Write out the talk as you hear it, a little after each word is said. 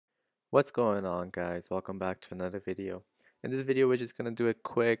What's going on, guys? Welcome back to another video. In this video we're just gonna do a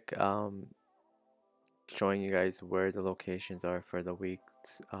quick showing you guys where the locations are for the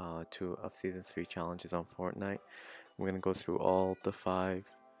weeks 2 of season 3 challenges on Fortnite. We're gonna go through all the 5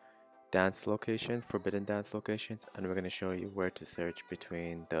 dance locations, forbidden dance locations, and we're gonna show you where to search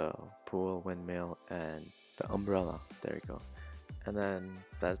between the pool, windmill, and the umbrella. There you go. And then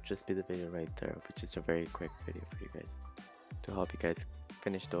that'll just be the video right there, which is a very quick video for you guys to help you guys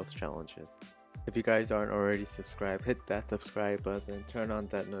finish those challenges. If you guys aren't already subscribed, hit that subscribe button, turn on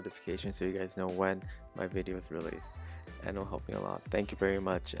that notification so you guys know when my video is released, and it'll help me a lot. Thank you very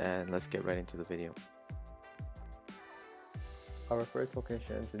much, and let's get right into the video. Our first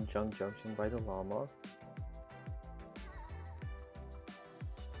location is in Junk Junction by the llama.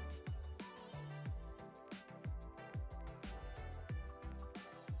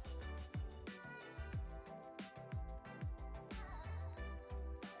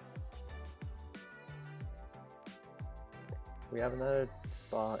 We have another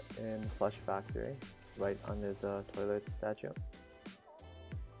spot in Flush Factory, right under the toilet statue.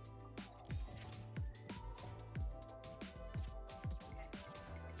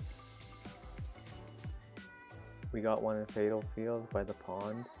 We got one in Fatal Fields by the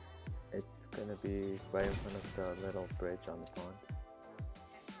pond. It's gonna be right in front of the little bridge on the pond.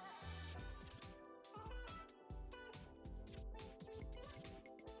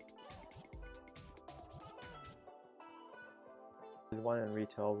 There's one in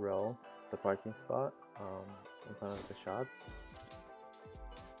Retail Row, the parking spot in front of the shops.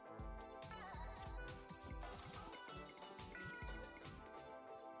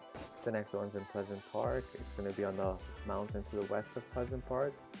 The next one's in Pleasant Park. It's going to be on the mountain to the west of Pleasant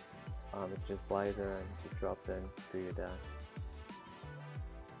Park. It's just fly there and just drop in, do your dash.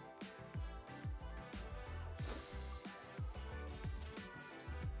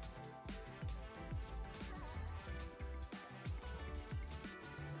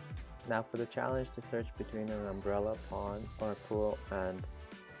 Now for the challenge to search between an umbrella, pond, or pool and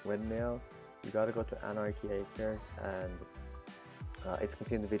windmill, you gotta go to Anarchy Acres, and if you can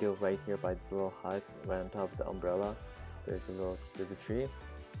see in the video right here by this little hut right on top of the umbrella, there's a tree.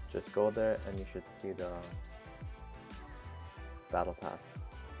 Just go there and you should see the battle pass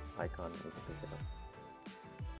icon and you can pick it up.